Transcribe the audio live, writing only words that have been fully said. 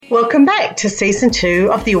Welcome back to Season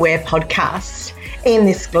 2 of the Aware Podcast. In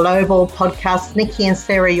this global podcast, Nikki and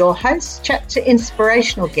Sarah, your hosts, chat to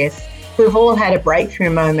inspirational guests who have all had a breakthrough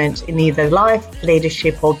moment in either life,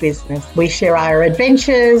 leadership or business. We share our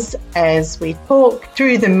adventures as we talk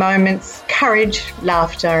through the moments, courage,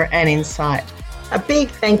 laughter and insight. A big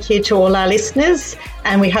thank you to all our listeners,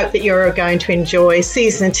 and we hope that you're going to enjoy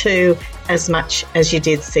Season 2 as much as you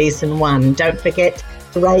did Season 1. Don't forget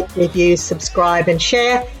to rate, review, subscribe and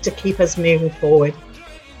share to keep us moving forward.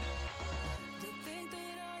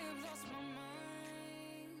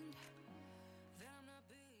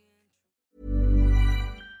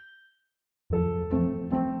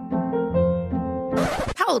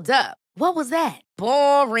 Hold up. What was that?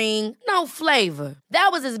 Boring. No flavor. That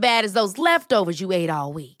was as bad as those leftovers you ate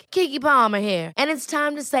all week. Keke Palmer here, and it's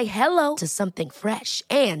time to say hello to something fresh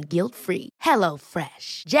and guilt-free. Hello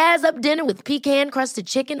Fresh. Jazz up dinner with pecan-crusted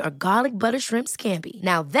chicken or garlic butter shrimp scampi.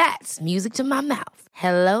 Now that's music to my mouth.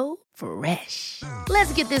 Hello Fresh.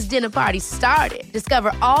 Let's get this dinner party started.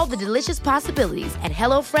 Discover all the delicious possibilities at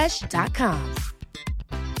hellofresh.com.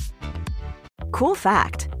 Cool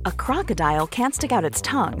fact, a crocodile can't stick out its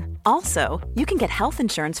tongue. Also, you can get health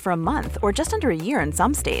insurance for a month or just under a year in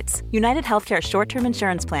some states. United Healthcare short-term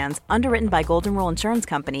insurance plans, underwritten by Golden Rule Insurance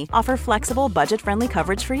Company, offer flexible, budget-friendly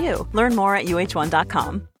coverage for you. Learn more at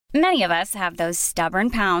uh1.com. Many of us have those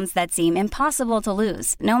stubborn pounds that seem impossible to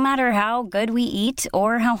lose, no matter how good we eat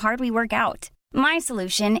or how hard we work out. My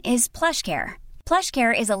solution is PlushCare.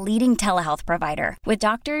 PlushCare is a leading telehealth provider with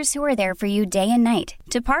doctors who are there for you day and night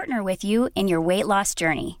to partner with you in your weight loss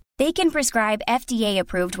journey. They can prescribe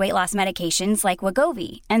FDA-approved weight loss medications like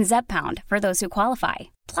Wegovy and Zepbound for those who qualify.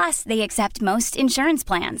 Plus, they accept most insurance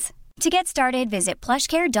plans. To get started, visit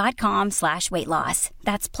plushcare.com/weightloss.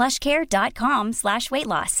 That's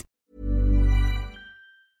plushcare.com/weightloss.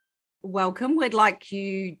 Welcome. We'd like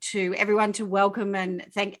everyone to welcome and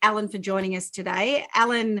thank Alan for joining us today.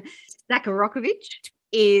 Alan Zakharokovich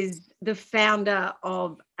is the founder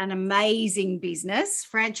of an amazing business,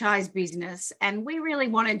 franchise business, and we really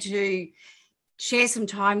wanted to share some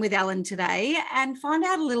time with Alan today and find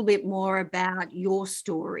out a little bit more about your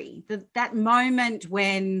story, that moment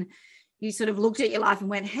when you sort of looked at your life and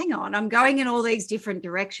went, hang on, I'm going in all these different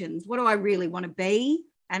directions. What do I really want to be?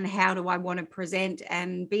 And how do I want to present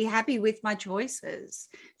and be happy with my choices?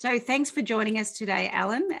 So thanks for joining us today,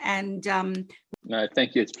 Alan. And no,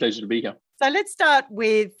 thank you. It's a pleasure to be here. So let's start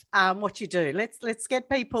with what you do. Let's get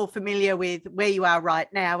people familiar with where you are right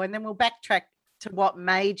now, and then we'll backtrack to what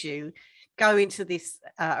made you go into this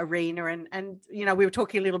arena. And you know, we were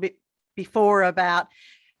talking a little bit before about,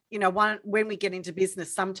 you know, when we get into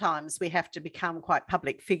business, sometimes we have to become quite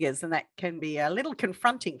public figures, and that can be a little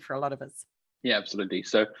confronting for a lot of us. Yeah, absolutely.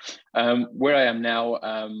 So where I am now,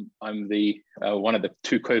 I'm the one of the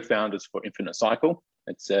two co-founders for Infinite Cycle.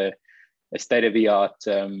 It's a state-of-the-art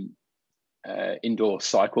indoor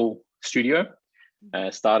cycle studio.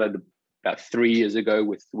 Started about 3 years ago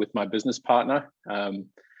with my business partner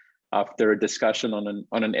after a discussion on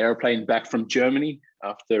an airplane back from Germany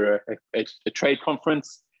after a trade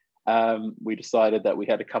conference. We decided that we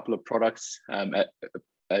had a couple of products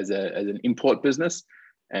as an import business,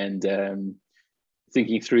 and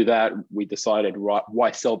thinking through that, we decided, right,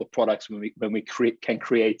 why sell the products when we can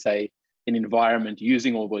create an environment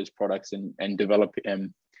using all those products and develop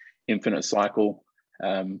Infinite Cycle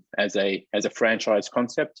as a franchise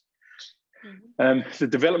concept. Mm-hmm. The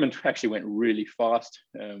development actually went really fast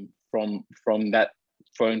from that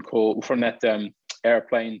phone call, from that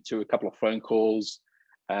airplane to a couple of phone calls.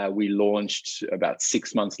 We launched about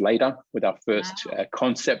 6 months later with our first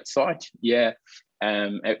concept site. Yeah.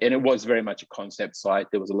 And it was very much a concept site.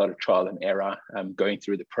 There was a lot of trial and error going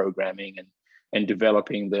through the programming and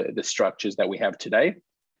developing the structures that we have today.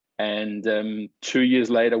 And 2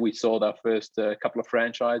 years later, we sold our first couple of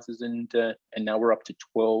franchises, and now we're up to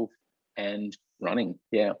 12 and running.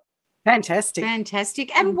 Yeah. Fantastic.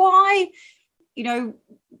 And why, you know,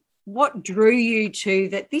 what drew you to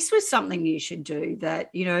that this was something you should do,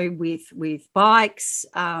 that, you know, with bikes,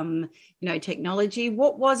 you know, technology?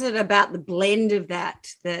 What was it about the blend of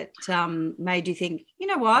that made you think, you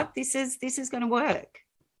know what, this is going to work?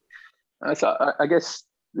 So I guess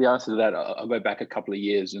the answer to that, I'll go back a couple of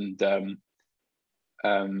years, and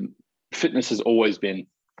fitness has always been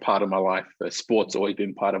part of my life. Sport's always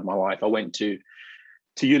been part of my life. I went to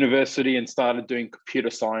university and started doing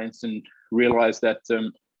computer science and realized that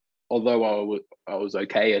although I was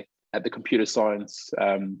okay at the computer science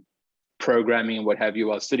programming and what have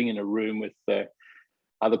you, I was sitting in a room with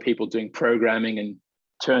other people doing programming, and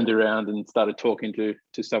turned around and started talking to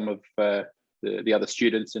some of the other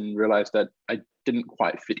students, and realized that I didn't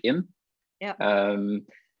quite fit in. Yeah.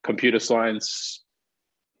 Computer science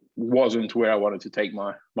wasn't where I wanted to take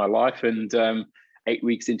my life, and 8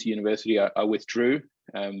 weeks into university, I withdrew.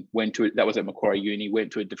 That was at Macquarie Uni.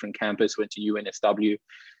 Went to a different campus. Went to UNSW.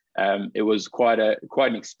 It was quite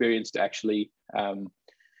an experience to actually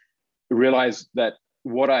realize that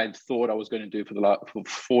what I had thought I was going to do for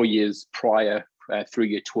 4 years prior, through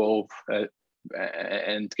year 12,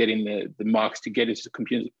 and getting the marks to get into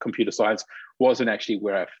computer science wasn't actually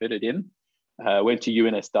where I fitted in. Went to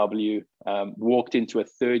UNSW, walked into a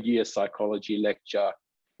third year psychology lecture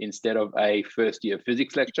instead of a first year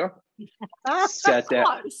physics lecture. Sat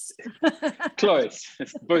down. Close.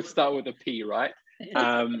 Both start with a P, right?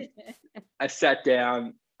 I sat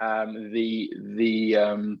down. The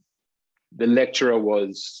lecturer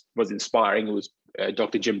was inspiring. It was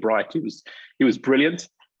Dr. Jim Bright. He was brilliant.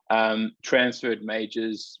 Transferred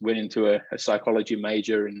majors, went into a psychology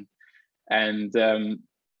major, and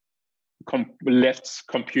left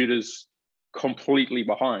computers completely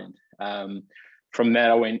behind. From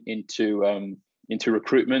that, I went into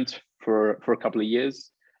recruitment for a couple of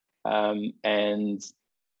years, and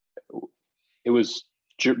it was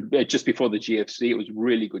just before the GFC. It was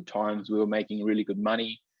really good times. We were making really good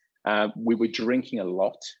money. We were drinking a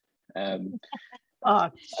lot.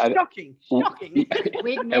 Shocking.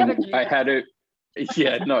 We'd never do that. I had to,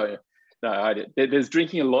 yeah, no, I did. There's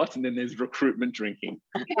drinking a lot, and then there's recruitment drinking.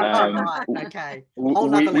 Right, okay.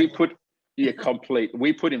 We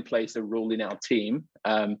put in place a rule in our team: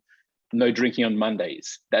 no drinking on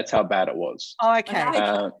Mondays. That's how bad it was. Oh,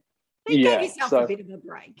 okay. You gave yourself a bit of a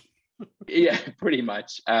break. Yeah, pretty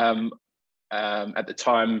much. At the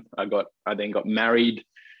time, I then got married.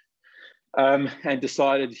 And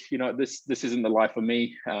decided, this isn't the life for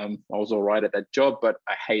me. I was all right at that job, but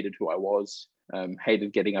I hated who I was.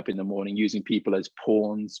 Hated getting up in the morning, using people as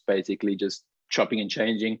pawns, basically just chopping and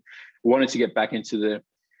changing. Wanted to get back into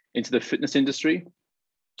the fitness industry.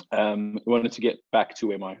 Wanted to get back to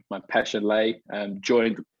where my passion lay.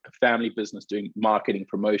 Joined a family business doing marketing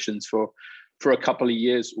promotions for a couple of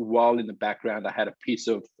years. While in the background, I had a piece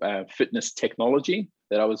of fitness technology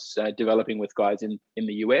that I was developing with guys in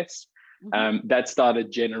the US. That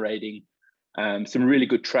started generating some really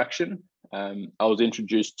good traction. I was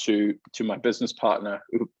introduced to my business partner,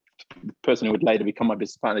 the person who would later become my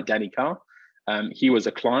business partner, Danny Carr. He was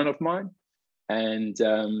a client of mine, and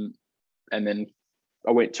then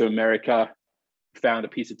I went to America, found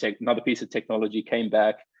another piece of technology, came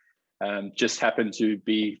back. Just happened to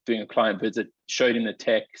be doing a client visit, showed him the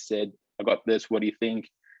tech, said, "I got this. What do you think?"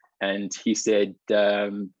 And he said,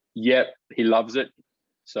 "Yep, he loves it."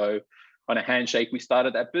 So on a handshake, we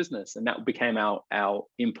started that business, and that became our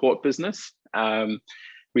import business.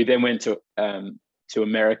 We then went to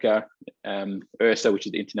America, IHRSA, which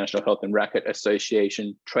is the International Health and Racquet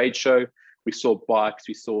Association trade show. We saw bikes,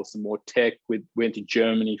 we saw some more tech. We went to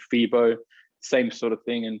Germany, FIBO, same sort of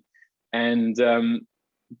thing. And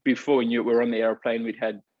before we knew it, we were on the airplane.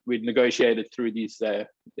 We'd negotiated through these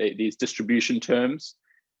distribution terms,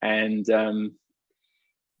 and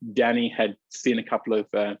Danny had seen a couple of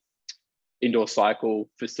indoor cycle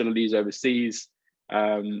facilities overseas.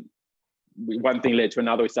 One thing led to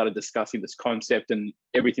another. We started discussing this concept, and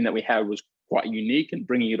everything that we had was quite unique, and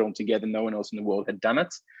bringing it all together. No one else in the world had done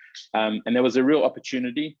it. And there was a real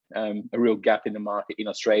opportunity, a real gap in the market in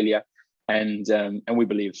Australia, and we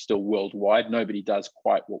believe still worldwide. Nobody does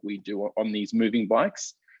quite what we do on these moving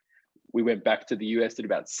bikes. We went back to the US, did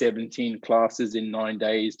about 17 classes in 9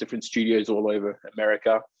 days, different studios all over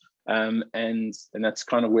America. And that's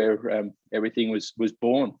kind of where everything was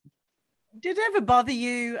born. Did it ever bother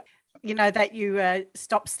you, that you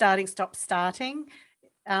stop starting?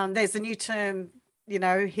 There's a new term,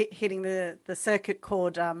 hitting the circuit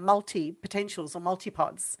called multi-potentials or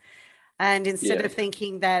multipods. And instead of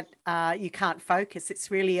thinking that you can't focus,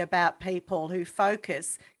 it's really about people who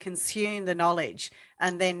focus, consume the knowledge,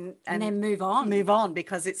 and then move on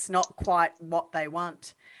because it's not quite what they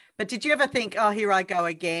want. But did you ever think, oh, here I go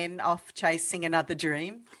again, off chasing another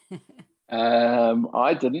dream?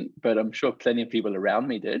 I didn't, but I'm sure plenty of people around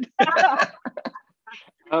me did.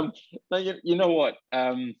 You know what?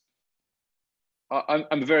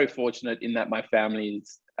 I'm very fortunate in that my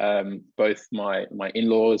family's, both my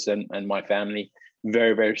in-laws and my family,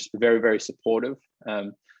 very, very, very, very supportive.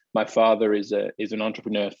 My father is an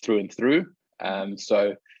entrepreneur through and through.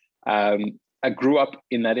 So I grew up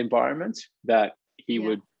in that environment that he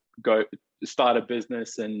would go start a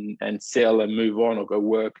business and sell and move on or go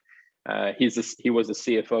work. He was a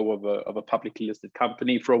CFO of a publicly listed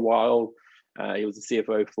company for a while. He was a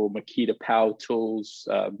CFO for Makita Power Tools,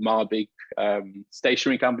 Marbig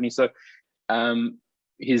stationery company. So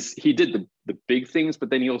he did the big things, but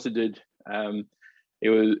then he also did it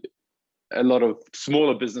was a lot of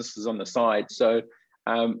smaller businesses on the side. So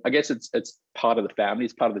I guess it's part of the family.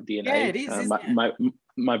 It's part of the DNA. Yeah, it is. Isn't it?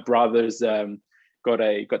 My brother's got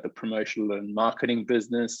the promotional and marketing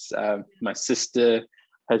business. My sister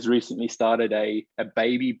has recently started a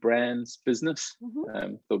baby brands business,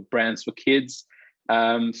 for brands for kids.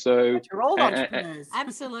 So you're all entrepreneurs.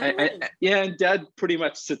 Absolutely. And Dad pretty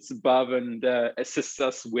much sits above and assists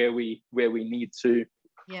us where he needs to.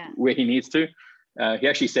 He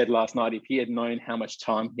actually said last night, if he had known how much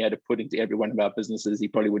time he had to put into every one of our businesses, he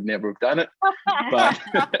probably would never have done it. But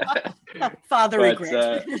father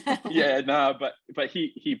regret. But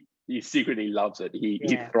he secretly loves it. He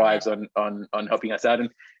thrives on helping us out.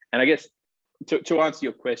 And I guess to answer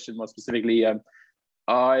your question more specifically,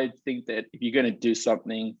 I think that if you're going to do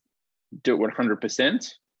something, do it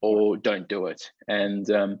 100% or don't do it. And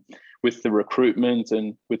with the recruitment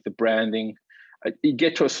and with the branding, you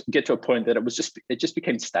get to a point that it just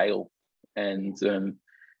became stale, and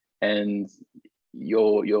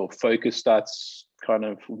your focus starts kind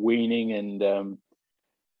of weaning, and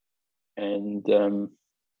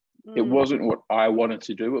it wasn't what I wanted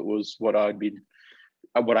to do. It was what I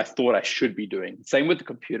thought I should be doing. Same with the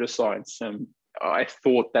computer science. I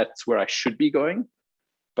thought that's where I should be going,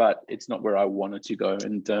 but it's not where I wanted to go.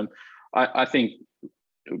 And I think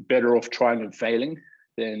better off trying and failing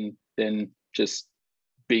than just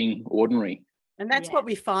being ordinary. And that's what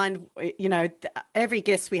we find, every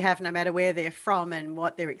guest we have, no matter where they're from and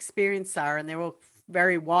what their experiences are, and they're all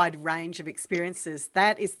very wide range of experiences.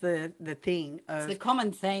 That is the thing. It's the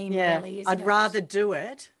common theme, really, isn't I'd rather do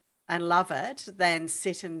it and love it than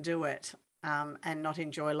sit and do it and not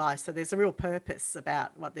enjoy life. So there's a real purpose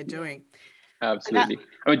about what they're doing. Absolutely.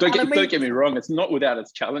 Don't get me wrong. It's not without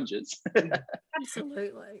its challenges.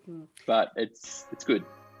 Absolutely. But it's good.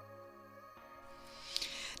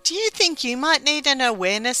 Do you think you might need an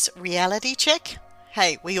awareness reality check?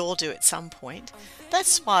 Hey, we all do at some point.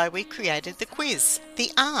 That's why we created the quiz,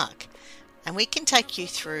 the ARC, and we can take you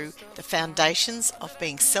through the foundations of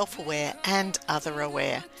being self-aware and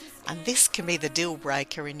other-aware. And this can be the deal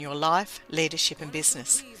breaker in your life, leadership and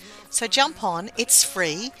business. So jump on, it's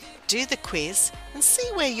free, do the quiz and see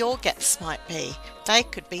where your gaps might be. They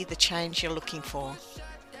could be the change you're looking for.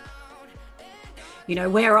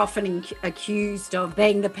 We're often accused of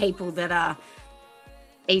being the people that are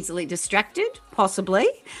easily distracted, possibly,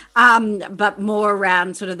 but more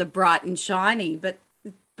around sort of the bright and shiny. But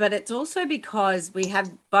it's also because we have,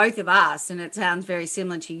 both of us, and it sounds very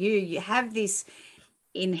similar to you, you have this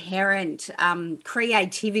inherent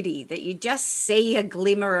creativity that you just see a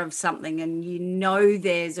glimmer of something and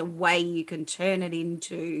there's a way you can turn it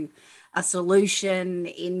into a solution,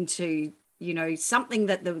 into something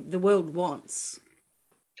that the world wants.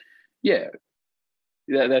 That's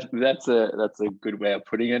a good way of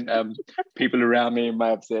putting it. People around me may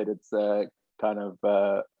have said it's kind of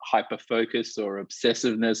hyper focus or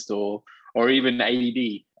obsessiveness or even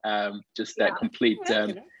ADD. Just that complete.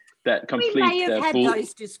 We may have had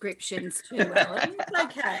those descriptions too, Ellen.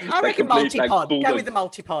 Okay. I reckon multipod. Go with the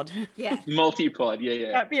multipod. Yeah. Multipod,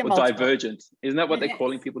 yeah. Or divergent. Isn't that what they're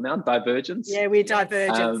calling people now? Divergence? Yeah, we're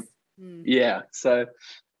divergent. Yeah. So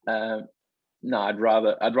no, I'd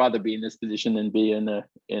rather be in this position than be in a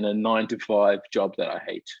 9-to-5 job that I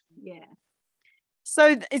hate. Yeah.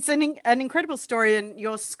 So it's an incredible story, and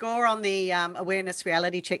your score on the awareness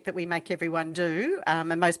reality check that we make everyone do,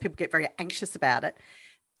 and most people get very anxious about it,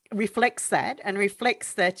 reflects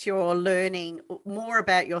that you're learning more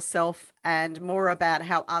about yourself and more about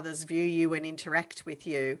how others view you and interact with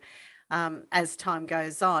you as time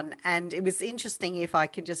goes on. And it was interesting, if I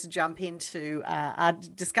could just jump into our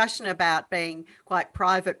discussion about being quite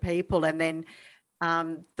private people, and then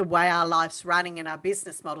the way our life's running and our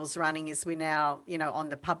business model's running is we're now, on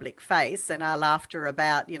the public face, and our laughter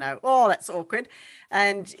about, oh, that's awkward.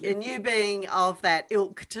 And you being of that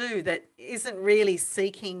ilk too, that isn't really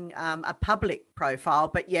seeking a public profile,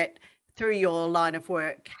 but yet through your line of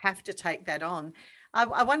work have to take that on.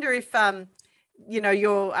 I wonder if,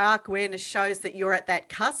 your ARC awareness shows that you're at that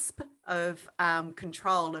cusp of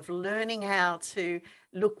control, of learning how to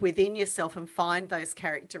look within yourself and find those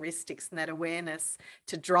characteristics and that awareness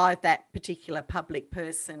to drive that particular public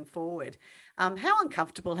person forward. How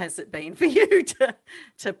uncomfortable has it been for you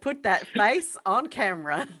to put that face on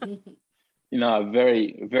camera?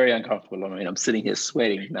 Very, very uncomfortable. I'm sitting here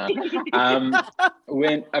sweating now. The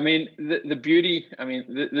beauty,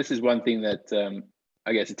 this is one thing that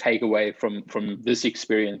I guess a takeaway from this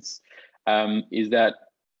experience is that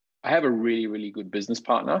I have a really, really good business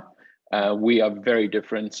partner. We are very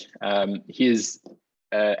different. He's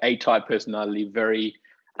A-type personality, very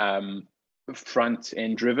front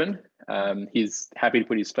and driven. He's happy to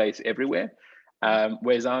put his face everywhere,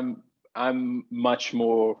 whereas I'm much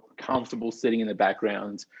more comfortable sitting in the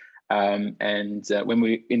background. When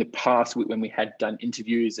we in the past, when we had done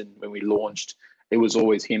interviews and when we launched, it was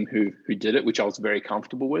always him who did it, which I was very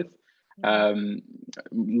comfortable with.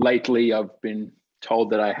 Lately, I've been told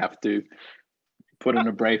that I have to put on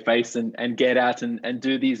a brave face and get out and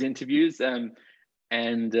do these interviews, and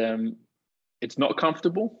it's not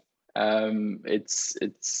comfortable.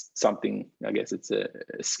 It's something, I guess it's a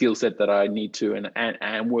skill set that I need to and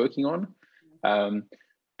am working on.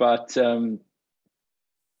 But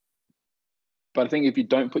I think if you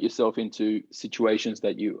don't put yourself into situations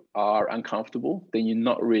that you are uncomfortable, then you're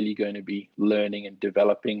not really going to be learning and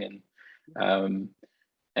developing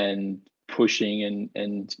and pushing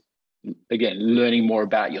and again, learning more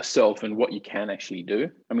about yourself and what you can actually do.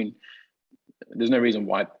 I mean, there's no reason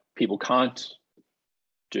why people can't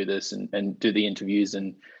do this and do the interviews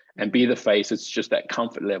and be the face. It's just that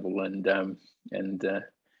comfort level, and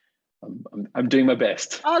I'm doing my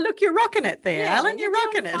best. Oh, look, you're rocking it there, Alan. You're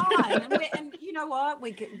rocking it. And you know what?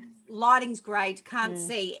 Lighting's great. Can't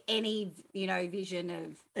see any, vision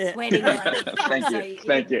of sweating.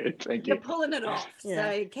 Thank you. You're pulling it off.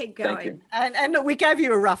 Yeah. So keep going. And look, we gave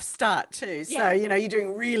you a rough start too. So, you're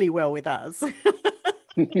doing really well with us.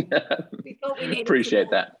 We thought we needed appreciate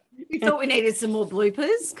that. We thought we needed some more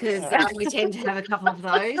bloopers because we tend to have a couple of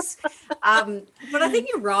those. But I think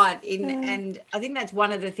you're right. And I think that's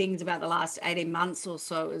one of the things about the last 18 months or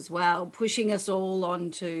so as well, pushing us all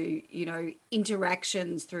onto,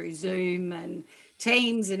 interactions through Zoom and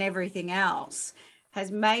Teams and everything else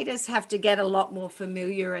has made us have to get a lot more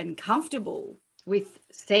familiar and comfortable with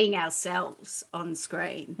seeing ourselves on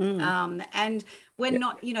screen. And we're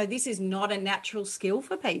not, this is not a natural skill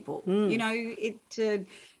for people.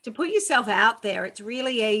 To put yourself out there, it's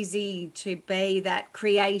really easy to be that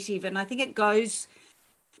creative. And I think it goes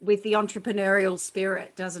with the entrepreneurial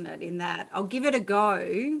spirit, doesn't it? In that I'll give it a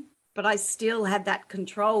go, but I still have that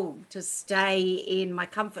control to stay in my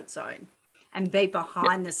comfort zone and be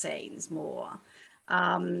behind the scenes more.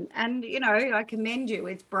 And, I commend you.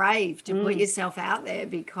 It's brave to put yourself out there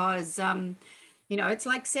because, it's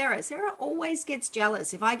like Sarah. Sarah always gets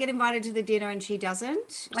jealous. If I get invited to the dinner and she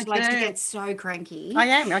doesn't, she likes to get so cranky. I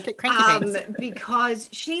get cranky because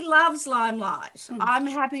she loves limelight. I'm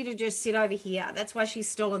happy to just sit over here. That's why she's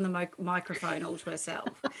stolen the microphone all to herself.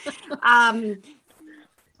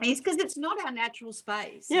 It's because it's not our natural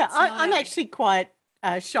space. Yeah, I'm actually quite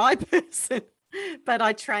a shy person. But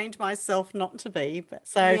I trained myself not to be.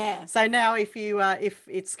 So now if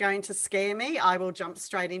it's going to scare me, I will jump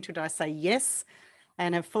straight into it. I say yes,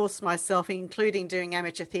 and have forced myself, including doing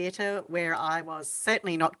amateur theatre where I was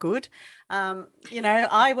certainly not good.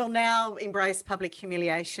 I will now embrace public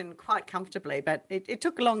humiliation quite comfortably, but it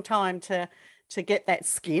took a long time to get that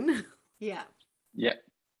skin. Yeah. Yeah.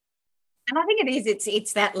 And I think it is.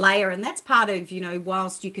 It's that layer, and that's part of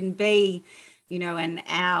whilst you can be. And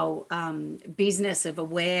our business of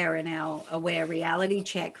Aware and our Aware Reality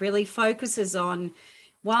Check really focuses on,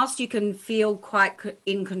 whilst you can feel quite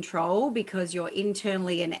in control because you're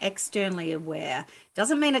internally and externally aware,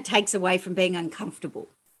 doesn't mean it takes away from being uncomfortable.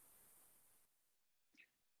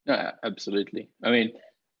 No, absolutely. I mean,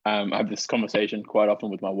 I have this conversation quite often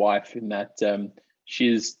with my wife in that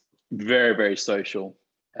she's very, very social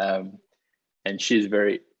and she's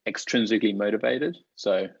very extrinsically motivated.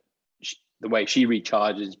 So the way she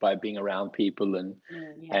recharges by being around people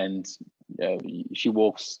and she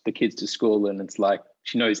walks the kids to school and it's like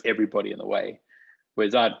she knows everybody in the way,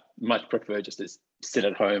 whereas I'd much prefer just to sit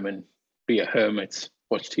at home and be a hermit,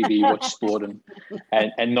 watch TV, watch sport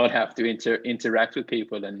and not have to interact with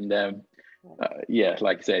people. And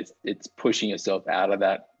like I said, it's pushing yourself out of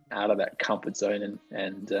that comfort zone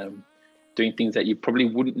and doing things that you probably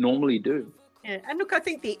wouldn't normally do. Yeah, and look, I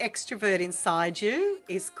think the extrovert inside you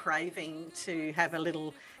is craving to have a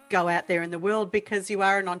little go out there in the world because you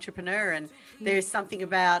are an entrepreneur, and there's something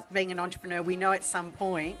about being an entrepreneur. We know at some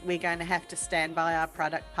point we're going to have to stand by our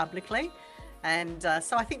product publicly, and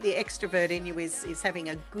so I think the extrovert in you is having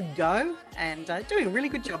a good go and doing a really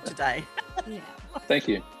good job today. Yeah. Thank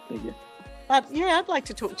you. But I'd like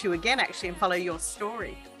to talk to you again actually and follow your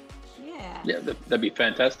story. Yeah, that'd be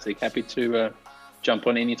fantastic. Happy to jump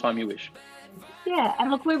on anytime you wish. Yeah, and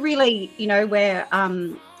look, we're really, we're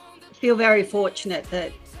feel very fortunate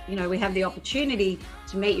that, we have the opportunity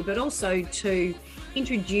to meet you, but also to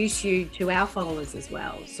introduce you to our followers as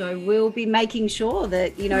well. So we'll be making sure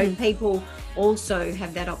that, you know, people also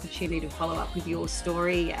have that opportunity to follow up with your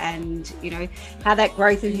story and, you know, how that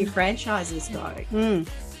growth of your franchises go. And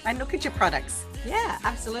look at your products. Yeah,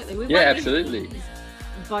 absolutely. Absolutely.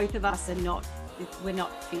 Both of us we're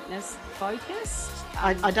not fitness focused.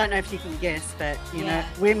 I don't know if you can guess, but, you know,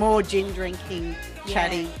 we're more gin drinking,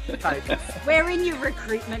 chatty focused. We're in your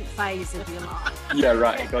recruitment phase of your life. Yeah,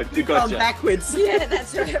 right. Gotcha. Gone backwards. Yeah,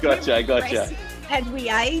 that's right. Gotcha. As we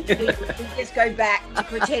age, we just go back to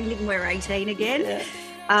pretending we're 18 again. Yeah.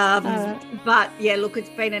 But yeah, look, it's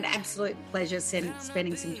been an absolute pleasure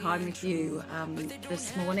spending some time with you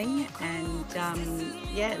this morning. And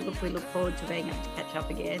we look forward to being able to catch up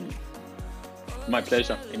again. My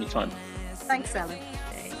pleasure. Anytime. Thanks, Alan.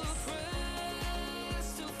 Thanks.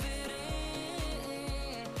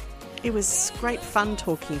 It was great fun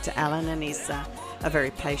talking to Alan, and he's a very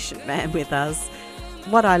patient man with us.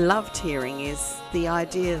 What I loved hearing is the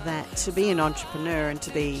idea that to be an entrepreneur and to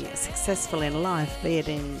be successful in life, be it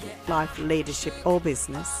in life, leadership or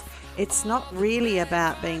business, it's not really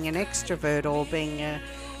about being an extrovert or being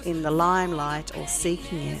in the limelight or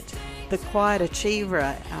seeking it. The quiet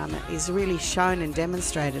achiever is really shown and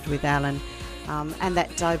demonstrated with Alan, and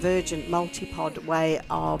that divergent multipod way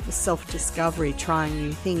of self-discovery, trying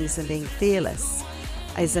new things and being fearless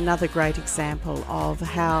is another great example of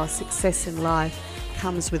how success in life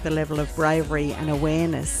comes with a level of bravery and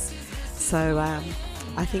awareness. So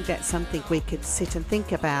I think that's something we could sit and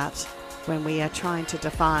think about when we are trying to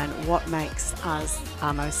define what makes us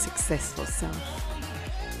our most successful self.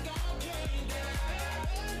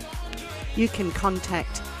 You can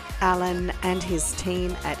contact Alan and his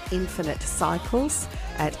team at Infinite Cycles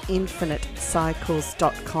at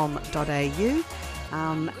infinitecycles.com.au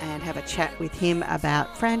and have a chat with him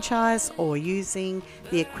about franchise or using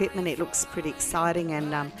the equipment. It looks pretty exciting,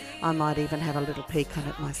 and I might even have a little peek on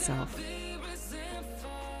it myself.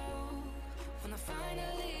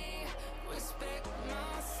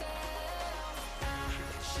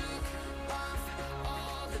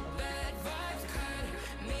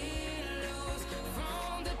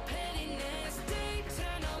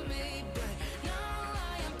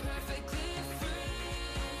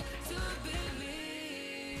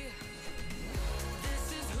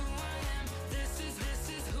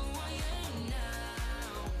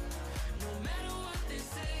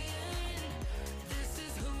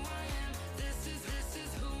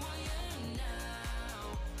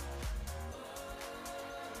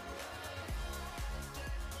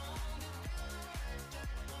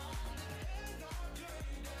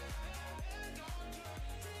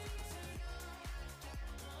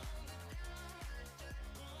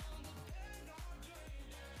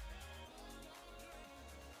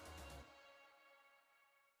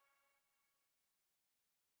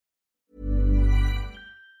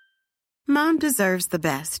 Mom deserves the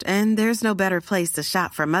best, and there's no better place to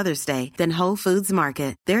shop for Mother's Day than Whole Foods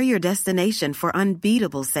Market. They're your destination for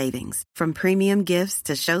unbeatable savings, from premium gifts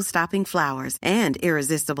to show-stopping flowers and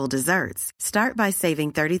irresistible desserts. Start by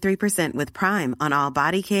saving 33% with Prime on all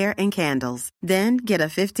body care and candles. Then get a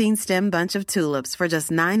 15-stem bunch of tulips for just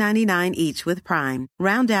 $9.99 each with Prime.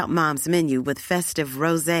 Round out Mom's menu with festive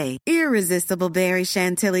rosé, irresistible berry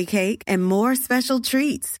chantilly cake, and more special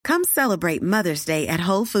treats. Come celebrate Mother's Day at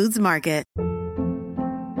Whole Foods Market.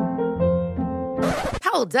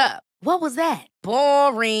 Hold up. What was that?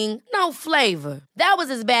 Boring. No flavor. That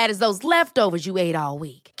was as bad as those leftovers you ate all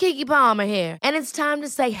week. Keke Palmer here, and it's time to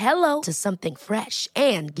say hello to something fresh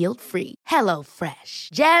and guilt-free. Hello Fresh.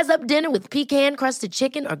 Jazz up dinner with pecan-crusted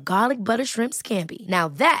chicken or garlic butter shrimp scampi. Now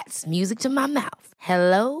that's music to my mouth.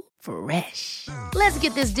 Hello Fresh. Let's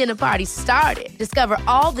get this dinner party started. Discover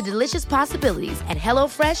all the delicious possibilities at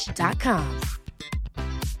HelloFresh.com.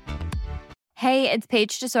 Hey, it's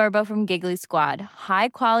Paige DeSorbo from Giggly Squad. High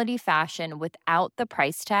quality fashion without the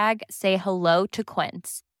price tag. Say hello to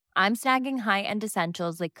Quince. I'm snagging high-end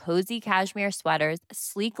essentials like cozy cashmere sweaters,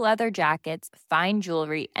 sleek leather jackets, fine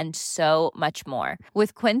jewelry, and so much more.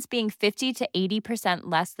 With Quince being 50 to 80%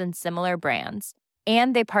 less than similar brands.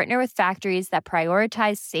 And they partner with factories that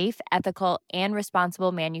prioritize safe, ethical, and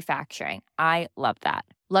responsible manufacturing. I love that.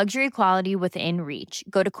 Luxury quality within reach.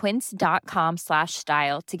 Go to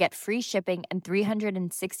quince.com/style to get free shipping and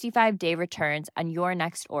 365-day returns on your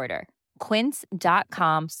next order.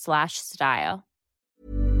 Quince.com/style.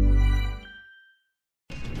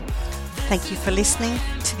 Thank you for listening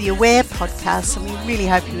to the Aware podcast, and we really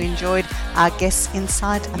hope you enjoyed our guest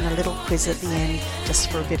insight and a little quiz at the end, just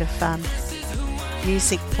for a bit of fun.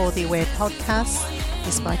 Music for the Aware podcast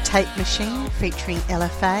is by Tape Machine, featuring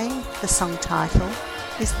LFA, the song title,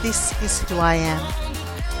 is This Is Who I Am.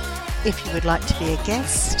 If you would like to be a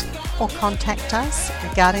guest or contact us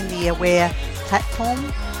regarding the Aware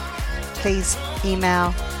platform, please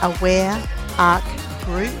email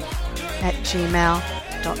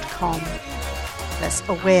awarearcgroup@gmail.com. That's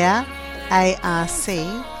aware,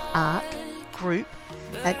 A-R-C, arc, group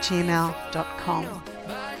 @gmail.com.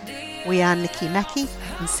 We are Nikki Mackie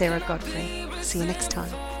and Sarah Godfrey. See you next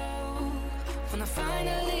time.